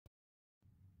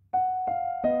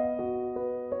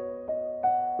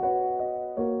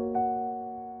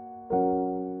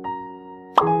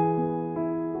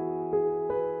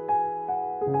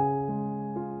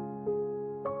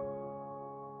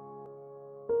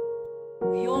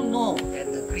We all know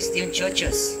that the Christian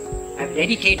churches have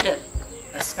dedicated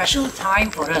a special time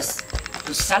for us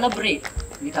to celebrate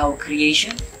with our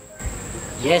creation.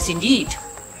 Yes, indeed,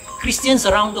 Christians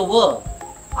around the world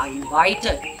are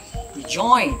invited to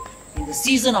join in the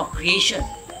season of creation,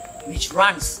 which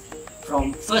runs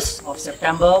from 1st of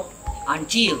September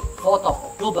until 4th of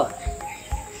October,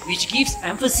 which gives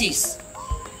emphasis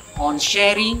on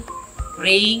sharing,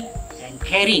 praying, and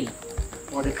caring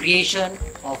for the creation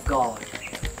of God.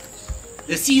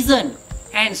 The season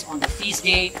ends on the feast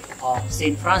day of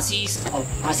St. Francis of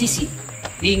Assisi,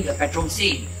 being the patron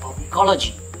saint of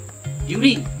ecology.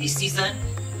 During this season,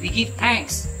 we give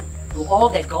thanks to all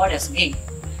that God has made,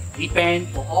 repent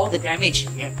for all the damage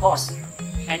we have caused,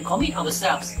 and commit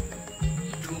ourselves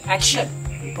to action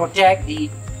to protect the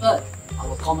earth,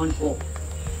 our common home.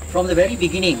 From the very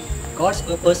beginning, God's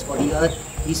purpose for the earth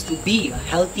is to be a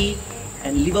healthy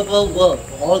and livable world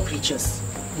for all creatures.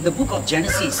 In the book of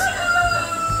Genesis,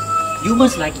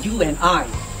 humans like you and I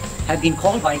have been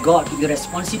called by God to be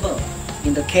responsible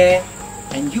in the care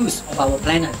and use of our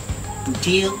planet, to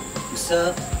till, to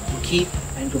serve, to keep,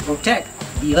 and to protect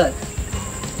the earth,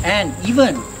 and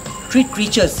even treat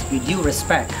creatures with due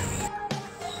respect.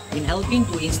 In helping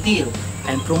to instill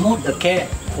and promote the care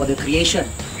for the creation,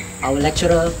 our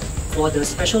lecturer for the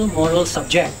special moral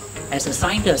subject has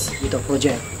assigned us with a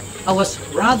project. I was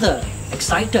rather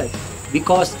excited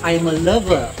because I am a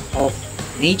lover of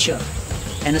nature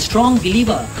and a strong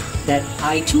believer that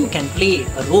I too can play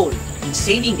a role in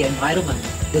saving the environment,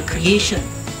 the creation,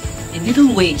 in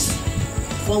little ways.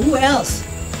 For who else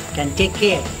can take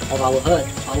care of our earth,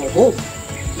 our home,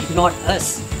 if not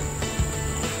us?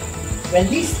 When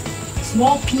this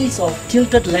small piece of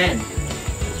tilted land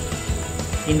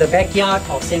in the backyard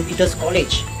of St. Peter's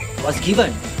College was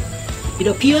given, it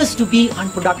appears to be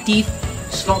unproductive,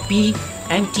 sloppy,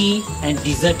 empty, and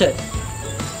deserted.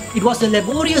 It was a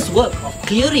laborious work of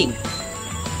clearing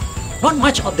not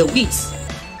much of the weeds,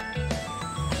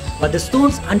 but the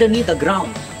stones underneath the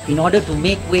ground in order to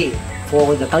make way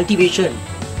for the cultivation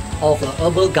of an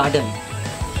herbal garden.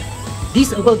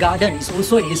 This herbal garden is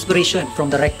also an inspiration from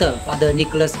the rector, Father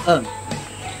Nicholas Ng,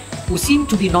 who seemed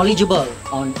to be knowledgeable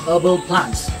on herbal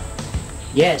plants.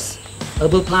 Yes,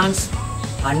 herbal plants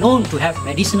are known to have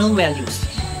medicinal values.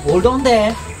 Hold on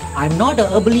there, I'm not a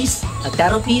herbalist, a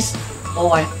therapist,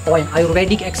 or an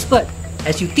Ayurvedic expert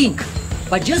as you think,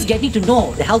 but just getting to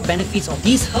know the health benefits of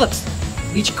these herbs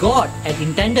which God had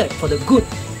intended for the good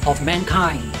of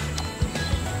mankind.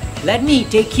 Let me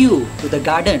take you to the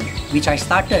garden which I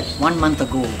started 1 month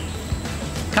ago.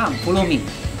 Come, follow me.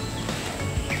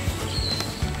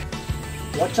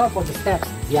 Watch out for the steps,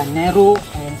 they are narrow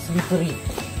and slippery.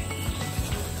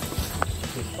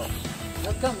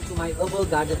 Welcome to my herbal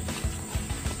garden.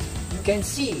 You can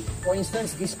see, for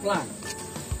instance, this plant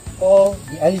called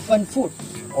the elephant foot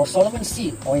or Solomon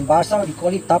seed, or in Bahasa we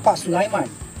call it Tapak Sulaiman,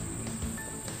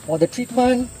 for the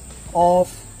treatment of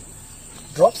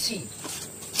dropsy,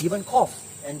 even cough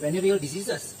and venereal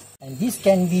diseases. And this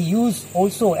can be used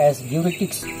also as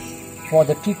diuretics for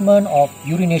the treatment of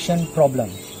urination problem.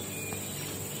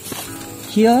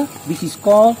 Here, this is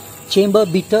called chamber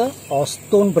bitter or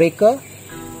stone breaker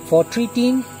for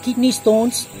treating kidney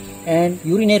stones and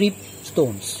urinary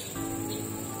stones.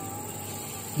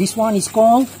 This one is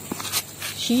called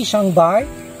Shi Shangbai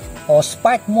or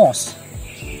spike moss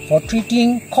for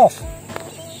treating cough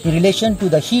in relation to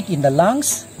the heat in the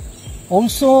lungs,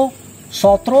 also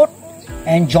sore throat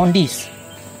and jaundice.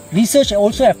 Research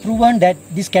also have proven that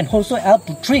this can also help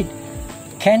to treat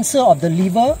cancer of the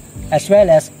liver as well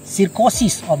as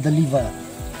cirrhosis of the liver.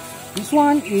 This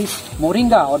one is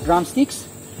moringa or drumsticks.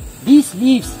 These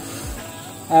leaves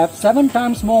have 7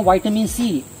 times more vitamin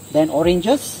C than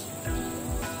oranges,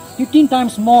 15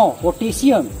 times more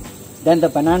potassium than the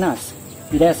bananas.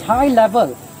 It has high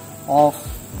level of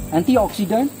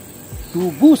antioxidant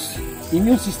to boost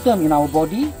immune system in our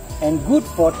body and good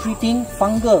for treating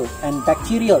fungal and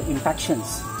bacterial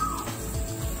infections.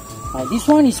 This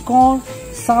one is called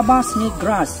Sabah snake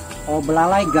grass or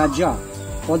belalai gajah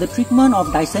for the treatment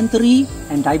of dysentery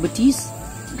and diabetes,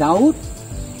 gout,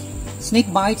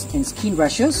 snake bites and skin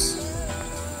rashes.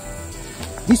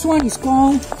 This one is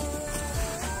called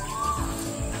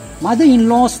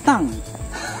mother-in-law's tongue.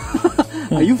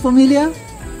 Are you familiar?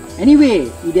 Anyway,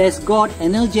 it has got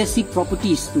analgesic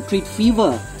properties to treat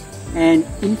fever and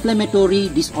inflammatory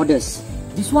disorders.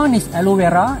 This one is aloe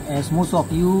vera, as most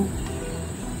of you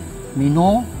may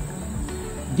know.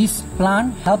 This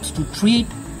plant helps to treat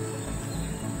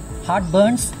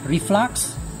heartburns,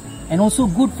 reflux, and also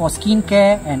good for skin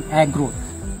care and hair growth.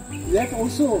 You have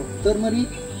also turmeric,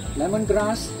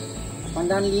 lemongrass,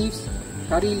 pandan leaves,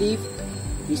 curry leaf,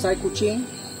 pisai kucing,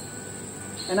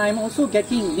 and I am also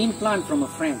getting mint plant from a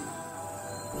friend.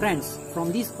 Friends,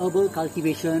 from this herbal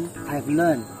cultivation, I have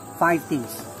learned 5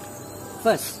 things.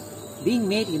 First, being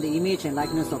made in the image and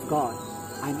likeness of God,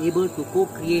 I am able to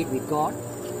co-create with God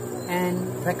and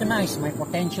recognize my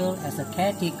potential as a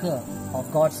caretaker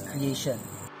of God's creation.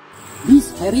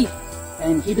 This arid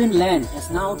and hidden land has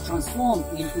now transformed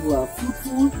into a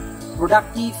fruitful,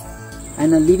 productive,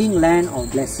 and a living land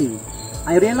of blessing.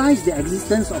 I realize the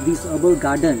existence of this herbal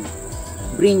garden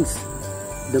brings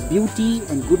the beauty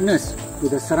and goodness to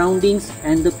the surroundings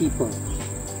and the people.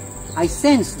 I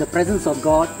sense the presence of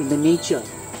God in the nature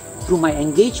through my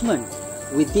engagement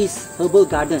with this herbal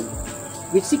garden,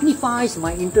 which signifies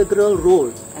my integral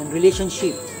role and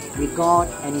relationship with God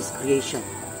and His creation.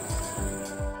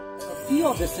 A few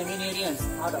of the seminarians,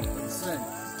 out of concern,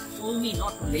 told me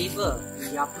not to labor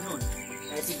in the afternoon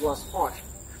as it was hot.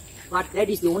 But that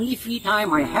is the only free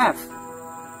time I have.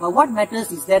 But what matters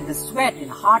is that the sweat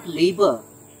and hard labor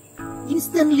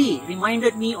instantly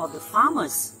reminded me of the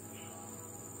farmers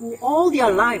who all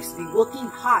their lives been working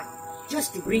hard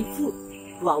just to bring food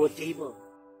to our table.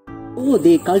 Oh,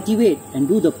 they cultivate and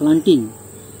do the planting,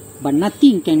 but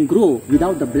nothing can grow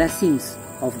without the blessings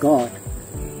of God.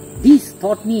 This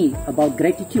taught me about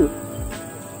gratitude.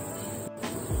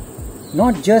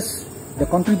 Not just the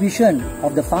contribution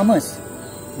of the farmers,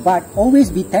 but always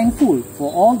be thankful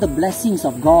for all the blessings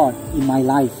of God in my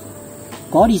life.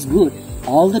 God is good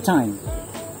all the time.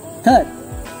 Third,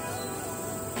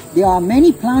 there are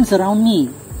many plants around me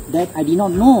that I did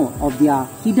not know of their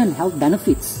hidden health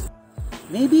benefits.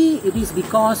 Maybe it is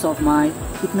because of my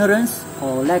ignorance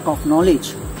or lack of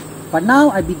knowledge, but now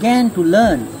I began to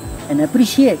learn and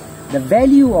appreciate the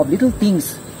value of little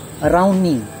things around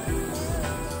me.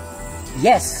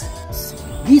 Yes,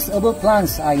 these herbal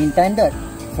plants are intended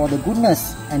for the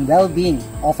goodness and well-being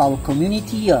of our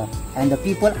community here and the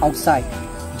people outside,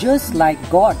 just like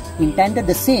God intended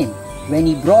the same when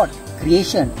He brought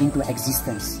creation into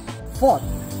existence. Fourth,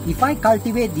 if I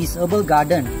cultivate this herbal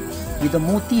garden with the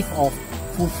motive of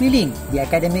fulfilling the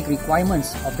academic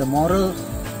requirements of the moral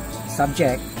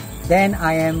subject, then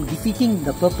I am defeating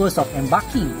the purpose of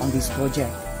embarking on this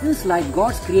project. Just like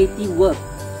God's creative work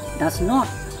does not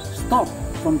stop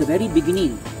from the very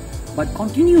beginning, but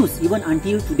continues even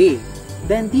until today,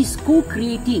 then this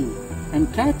co-creating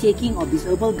and caretaking of this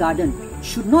herbal garden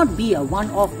should not be a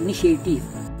one-off initiative,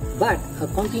 but a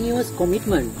continuous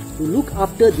commitment to look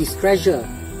after this treasure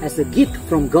as a gift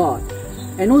from God,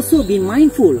 and also be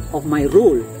mindful of my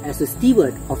role as a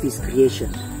steward of His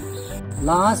creation.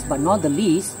 Last but not the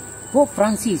least, Pope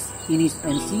Francis, in his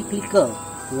encyclical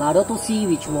Laudato,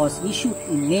 which was issued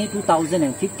in May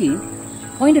 2015,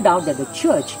 pointed out that the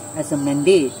Church has a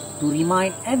mandate to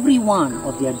remind everyone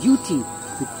of their duty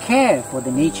to care for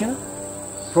the nature,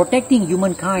 protecting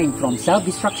humankind from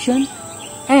self-destruction,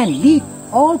 and lead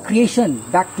all creation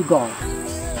back to God.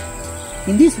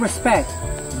 In this respect,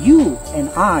 you and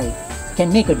I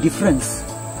can make a difference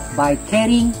by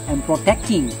caring and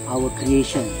protecting our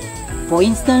creation. For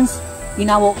instance, in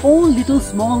our own little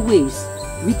small ways,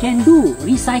 we can do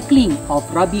recycling of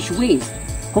rubbish waste,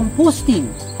 composting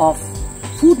of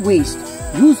food waste,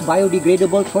 use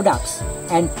biodegradable products,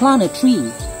 and plant a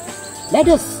tree. Let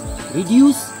us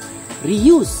reduce,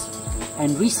 reuse,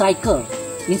 and recycle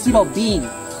instead of being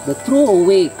the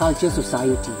throwaway culture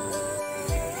society.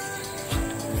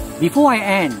 Before I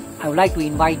end, I would like to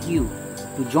invite you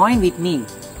to join with me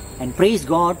and praise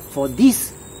God for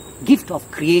this gift of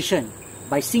creation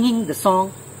by singing the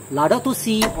song Laudato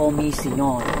Si, O mi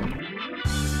Signore.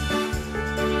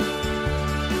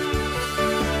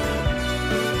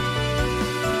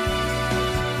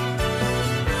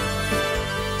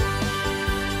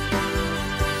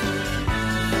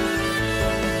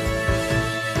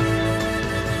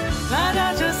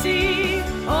 Laudato si,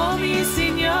 o mi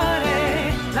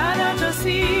Signore, laudato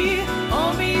si,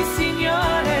 o mi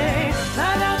Signore,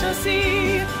 laudato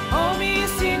si, o mi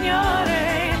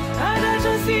Signore,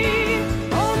 laudato si,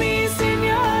 o mi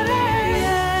Signore.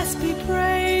 Yes,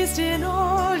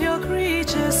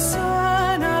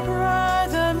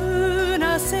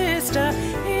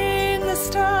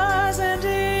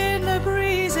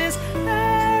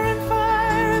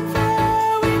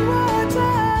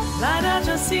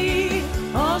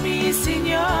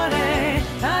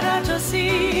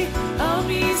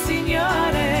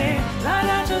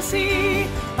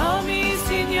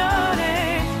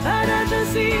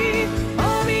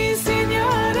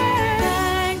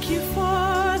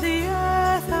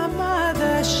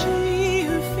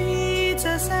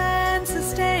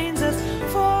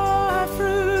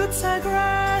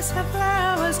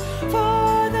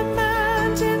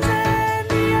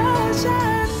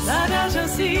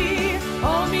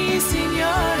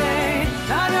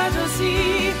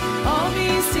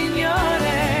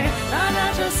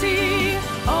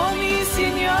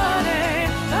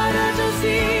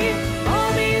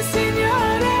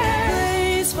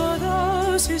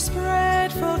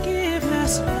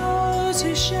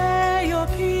 to share your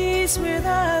peace with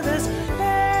others,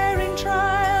 bearing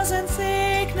trials and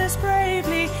sickness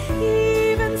bravely,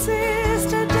 even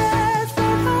sister death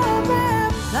for the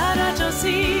web. Laudato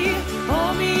si,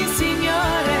 oh mi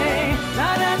Signore,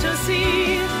 Laudato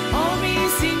si, oh mi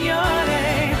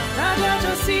Signore,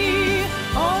 Laudato si,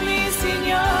 oh mi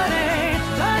Signore,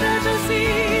 Laudato si,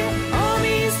 oh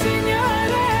mi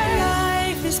Signore.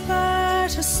 Life is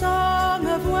but a song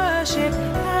of worship,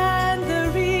 and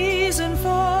the reason for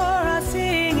our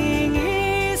singing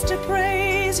is to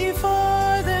praise you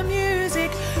for the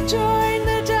music. Join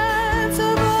the dance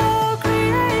of all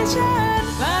creation.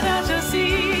 Laudato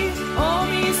si, oh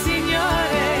mi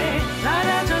Signore,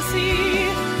 Laudato si,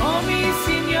 oh mi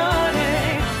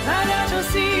Signore, Laudato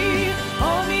si,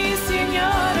 oh mi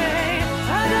Signore,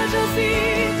 Laudato si,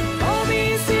 oh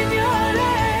mi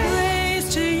Signore.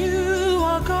 Praise to you,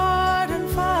 our God and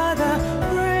Father,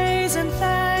 praise and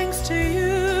thanks to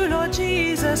you, Lord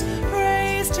Jesus,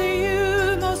 praise to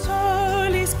you, most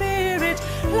Holy Spirit,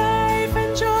 life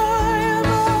and joy of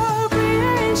all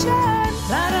creation.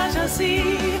 Laudato si,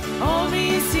 oh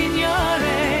mi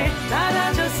Signore,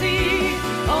 Laudato si,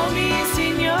 oh mi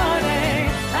Signore,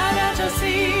 Laudato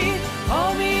si,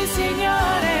 oh mi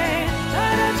Signore,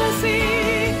 Laudato si,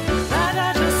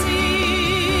 Laudato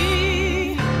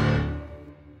si.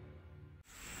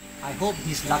 I hope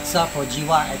this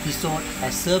LAKSAForOurJIWA episode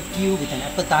has served you with an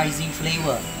appetizing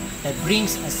flavor that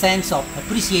brings a sense of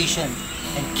appreciation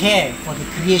and care for the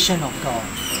creation of God.